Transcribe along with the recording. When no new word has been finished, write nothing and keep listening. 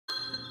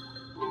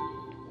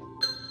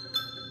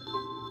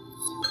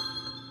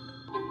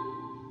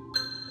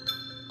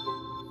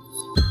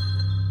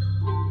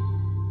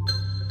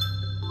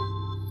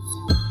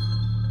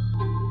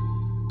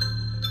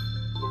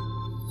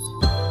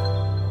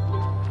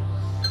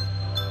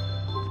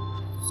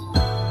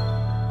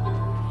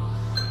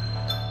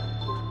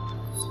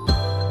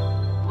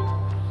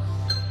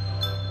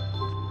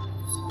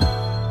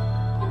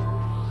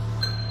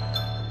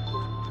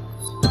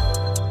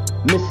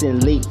missing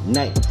late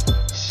nights,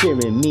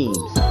 sharing memes,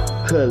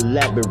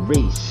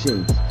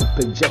 collaborations,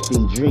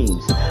 projecting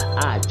dreams.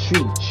 I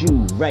treat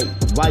you right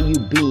while you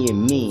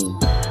being mean.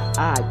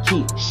 I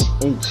keep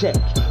in check,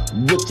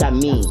 which I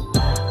mean.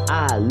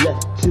 I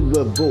left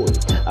to avoid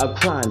a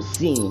crime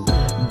scene,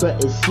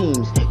 but it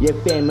seems your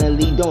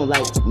family don't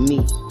like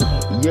me.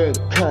 Your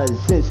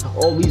cousins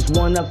always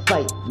wanna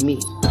fight me.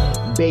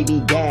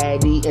 Baby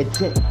daddy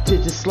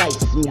attempted to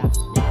slice me.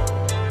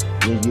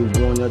 When you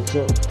wanna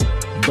talk,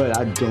 but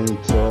I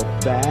don't talk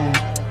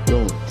back.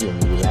 Don't do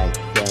me like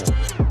that.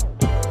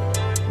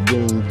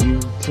 When you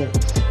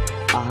text,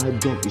 I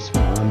don't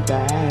respond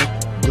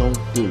back. Don't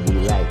do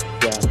me like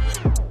that.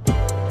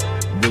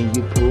 When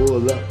you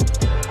pull up,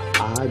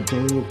 I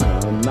don't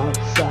come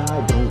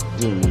outside. Don't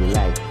do me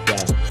like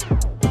that.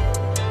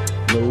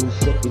 No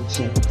second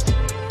chance,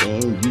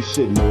 and you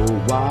should know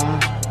why.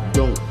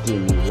 Don't do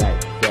me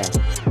like that.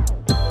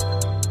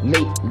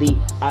 Lately,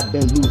 I've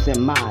been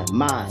losing my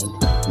mind.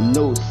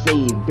 No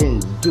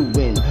savings,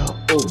 doing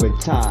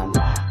overtime.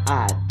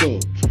 I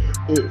think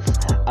it's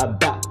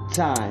about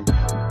time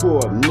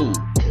for me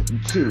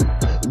to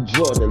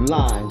draw the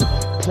line.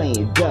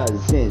 Playing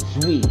dozens,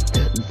 we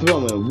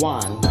throwing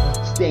wine,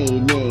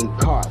 staying in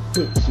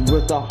carpets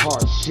with the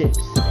hardships.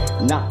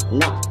 Knock,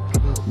 knock,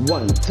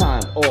 one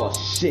time, all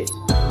shit.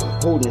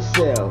 Holding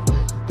cell,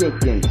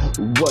 thinking,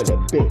 what a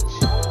bitch.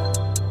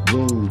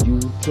 When you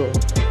talk,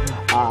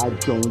 I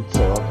don't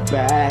talk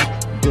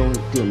back. Don't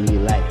do me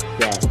like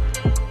that.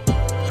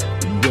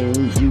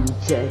 When you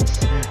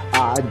text,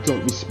 I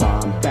don't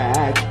respond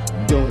back.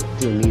 Don't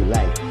do me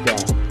like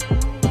that.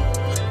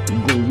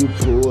 When you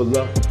pull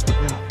up,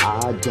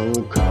 I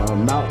don't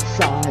come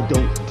outside.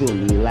 Don't do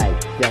me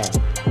like that.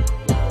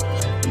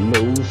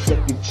 No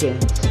second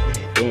chance,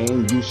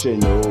 and you should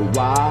know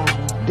why.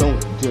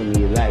 Don't do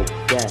me like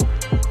that.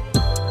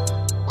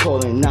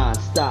 Calling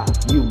non-stop,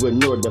 you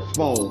ignore the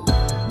phone.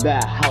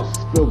 That house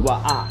filled with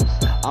ops,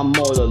 I'm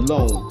all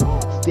alone.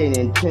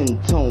 Standing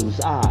 10 toes,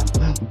 I'm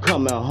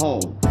coming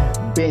home.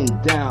 Been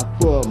down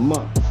for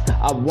months,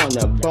 I want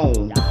a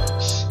bone.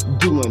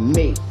 Doing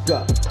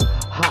makeup,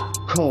 hot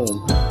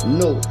comb,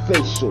 no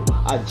facial,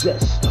 I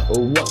just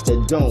want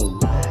the dome.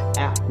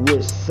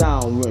 Outward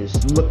sounders,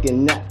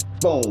 looking at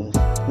phones.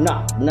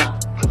 Knock,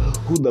 knock,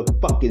 who the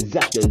fuck is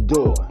at the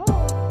door?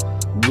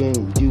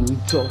 When you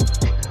talk,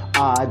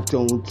 I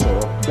don't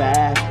talk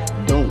back.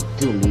 Don't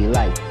do me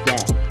like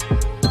that.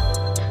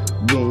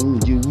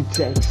 When you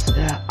text,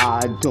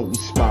 I don't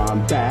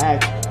respond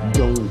back.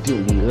 Don't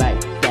do me like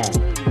that.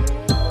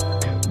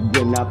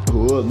 When I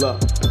pull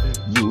up,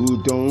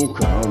 you don't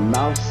come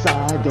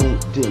outside.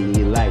 Don't do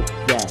me like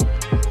that.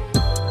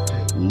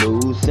 No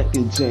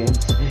second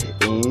chance,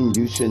 and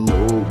you should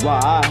know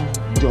why.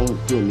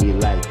 Don't do me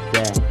like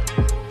that.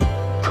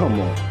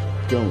 Come on,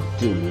 don't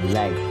do me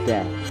like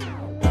that.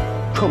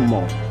 Come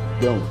on,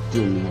 don't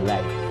do me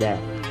like that.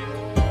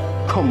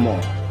 Come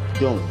on,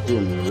 don't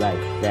do me like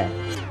that.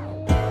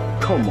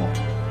 Come on,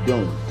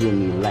 don't do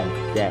me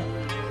like that.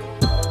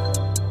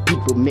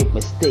 People make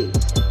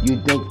mistakes,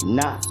 you think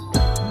not.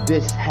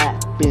 This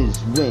happens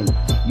when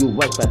you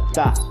wipe a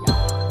thought.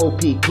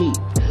 OPP,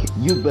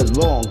 you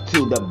belong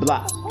to the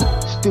block.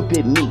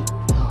 Stupid me,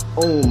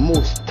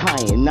 almost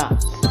tying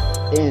knots.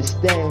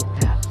 Instead,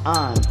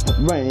 I'm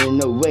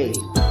running away.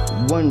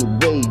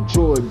 One-way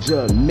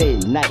Georgia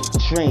midnight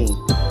train.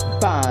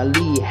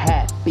 Finally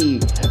happy,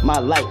 my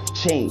life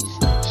changed.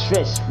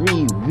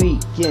 Stress-free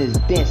weekends,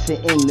 dancing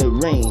in the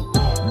rain.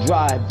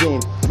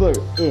 Driving,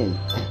 flirting,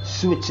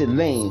 switching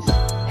lanes.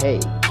 Hey,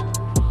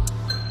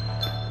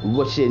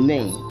 what's your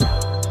name?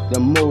 The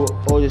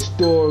moral of the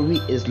story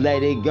is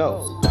let it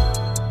go.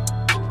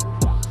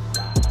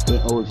 In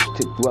order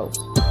to grow.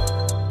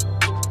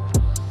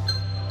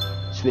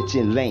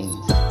 Switching lanes.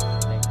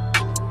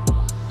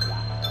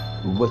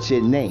 What's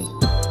your name?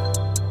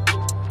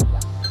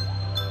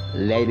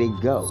 Let it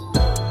go.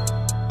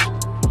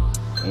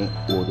 In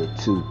order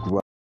to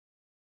grow.